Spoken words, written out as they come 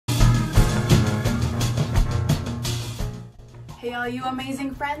Hey all you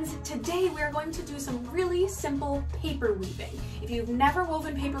amazing friends, today we are going to do some really simple paper weaving. If you've never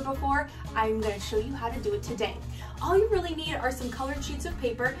woven paper before, I'm going to show you how to do it today. All you really need are some colored sheets of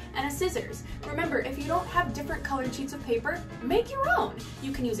paper and a scissors. Remember, if you don't have different colored sheets of paper, make your own.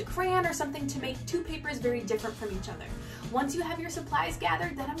 You can use a crayon or something to make two papers very different from each other. Once you have your supplies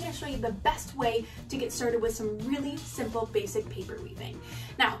gathered, then I'm going to show you the best way to get started with some really simple basic paper weaving.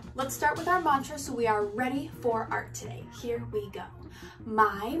 Now, let's start with our mantra so we are ready for art today. Here we go.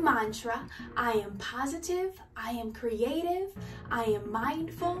 My mantra: I am positive, I am creative, I am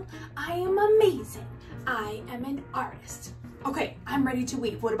mindful, I am amazing, I am an artist. Okay, I'm ready to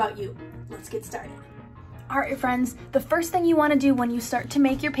weave. What about you? Let's get started. All right, friends, the first thing you want to do when you start to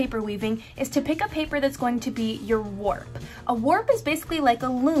make your paper weaving is to pick a paper that's going to be your warp. A warp is basically like a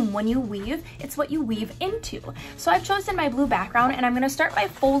loom when you weave. It's what you weave into. So I've chosen my blue background and I'm going to start by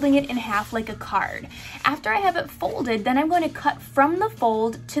folding it in half like a card. After I have it folded, then I'm going to cut from the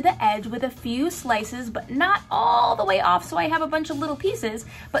fold to the edge with a few slices, but not all the way off so I have a bunch of little pieces,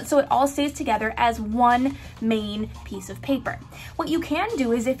 but so it all stays together as one main piece of paper. What you can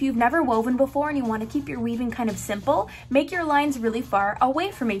do is, if you've never woven before and you want to keep your weaving kind of simple, make your lines really far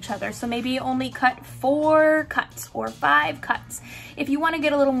away from each other. So maybe you only cut 4 cuts or 5 cuts. If you want to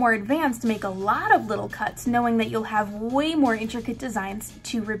get a little more advanced, make a lot of little cuts, knowing that you'll have way more intricate designs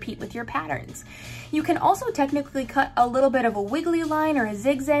to repeat with your patterns. You can also technically cut a little bit of a wiggly line or a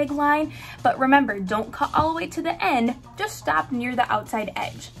zigzag line, but remember, don't cut all the way to the end, just stop near the outside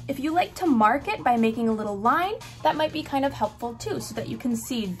edge. If you like to mark it by making a little line, that might be kind of helpful too, so that you can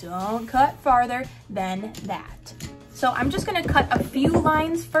see don't cut farther than that. So I'm just gonna cut a few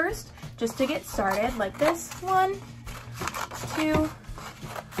lines first, just to get started, like this. 1, 2,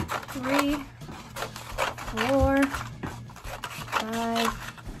 3, 4, 5,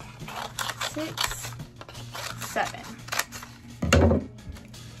 6, 7.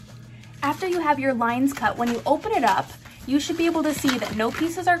 After you have your lines cut, when you open it up, you should be able to see that no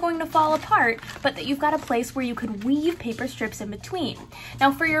pieces are going to fall apart, but that you've got a place where you could weave paper strips in between.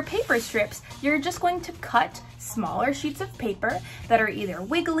 Now for your paper strips, you're just going to cut smaller sheets of paper that are either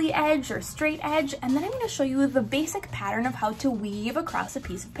wiggly edge or straight edge, and then I'm going to show you the basic pattern of how to weave across a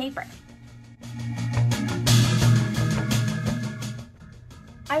piece of paper.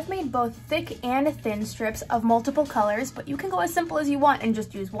 I've made both thick and thin strips of multiple colors, but you can go as simple as you want and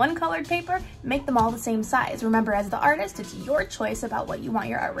just use one colored paper, make them all the same size. Remember, as the artist, it's your choice about what you want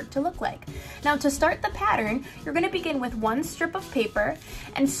your artwork to look like. Now to start the pattern, you're going to begin with one strip of paper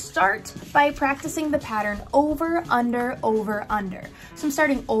and start by practicing the pattern over, under, over, under. So I'm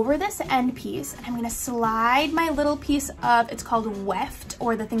starting over this end piece and I'm going to slide my little piece of, it's called weft,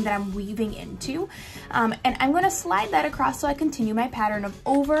 or the thing that I'm weaving into, and I'm going to slide that across so I continue my pattern of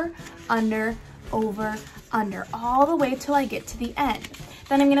over, under, all the way till I get to the end.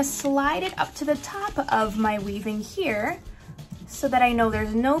 Then I'm going to slide it up to the top of my weaving here so that I know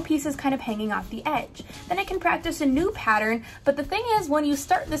there's no pieces kind of hanging off the edge. Then I can practice a new pattern, but the thing is, when you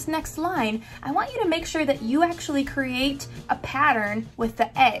start this next line, I want you to make sure that you actually create a pattern with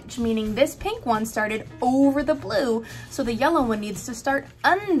the edge, meaning this pink one started over the blue, so the yellow one needs to start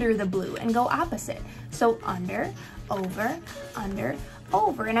under the blue and go opposite. So under, over,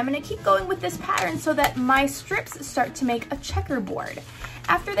 over, and I'm going to keep going with this pattern so that my strips start to make a checkerboard.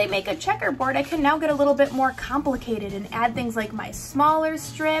 After they make a checkerboard, I can now get a little bit more complicated and add things like my smaller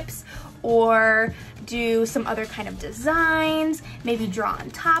strips, or do some other kind of designs, maybe draw on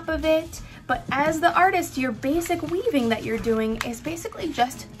top of it. But as the artist, your basic weaving that you're doing is basically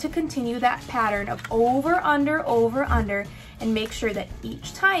just to continue that pattern of over, under, and make sure that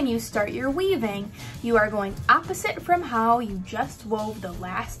each time you start your weaving, you are going opposite from how you just wove the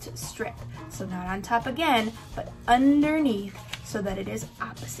last strip. So not on top again, but underneath, so that it is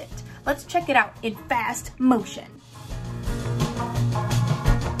opposite. Let's check it out in fast motion.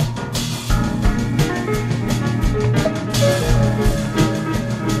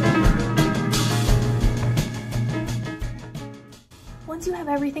 Once you have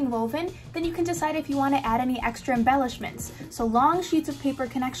everything woven, then you can decide if you want to add any extra embellishments. So long sheets of paper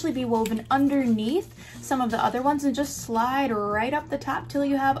can actually be woven underneath some of the other ones and just slide right up the top till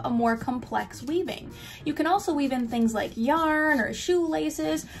you have a more complex weaving. You can also weave in things like yarn or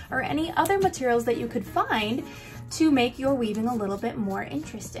shoelaces or any other materials that you could find to make your weaving a little bit more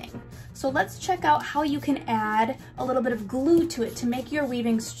interesting. So let's check out how you can add a little bit of glue to it to make your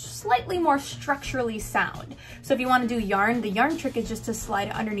weaving slightly more structurally sound. So if you want to do yarn, the yarn trick is just to slide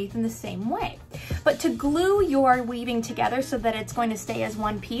it underneath in the same way. But to glue your weaving together so that it's going to stay as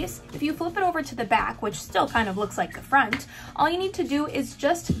one piece, if you flip it over to the back, which still kind of looks like the front, all you need to do is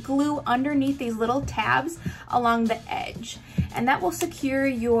just glue underneath these little tabs along the edge. And that will secure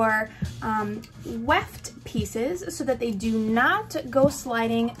your weft pieces so that they do not go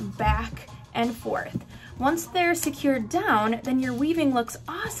sliding back and forth. Once they're secured down, then your weaving looks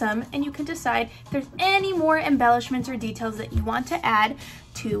awesome, and you can decide if there's any more embellishments or details that you want to add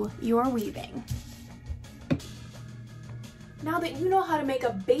to your weaving. Now that you know how to make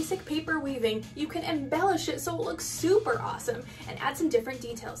a basic paper weaving, you can embellish it so it looks super awesome and add some different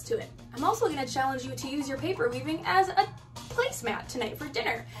details to it. I'm also going to challenge you to use your paper weaving as a placemat tonight for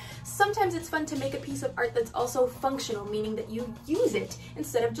dinner. Sometimes it's fun to make a piece of art that's also functional, meaning that you use it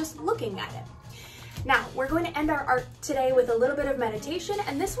instead of just looking at it. Now, we're going to end our art today with a little bit of meditation,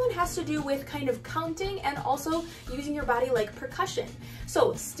 and this one has to do with kind of counting and also using your body like percussion.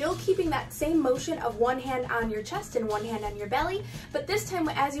 So still keeping that same motion of one hand on your chest and one hand on your belly, but this time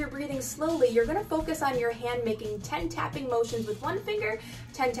as you're breathing slowly, you're going to focus on your hand making 10 tapping motions with one finger,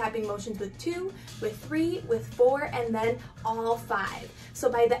 10 tapping motions with 2, with 3, with 4, and then all 5.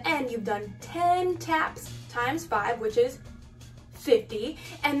 So by the end, you've done 10 taps times 5, which is 50,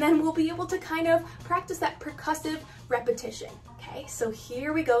 and then we'll be able to kind of practice that percussive repetition. Okay, so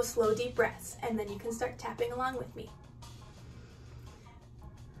here we go, slow deep breaths, and then you can start tapping along with me.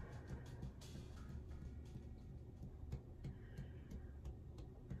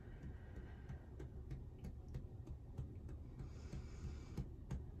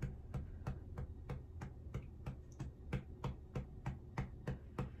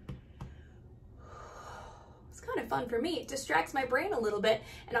 Kind of fun for me. It distracts my brain a little bit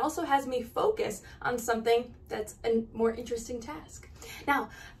and also has me focus on something that's a more interesting task. Now,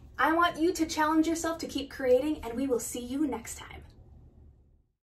 I want you to challenge yourself to keep creating, and we will see you next time.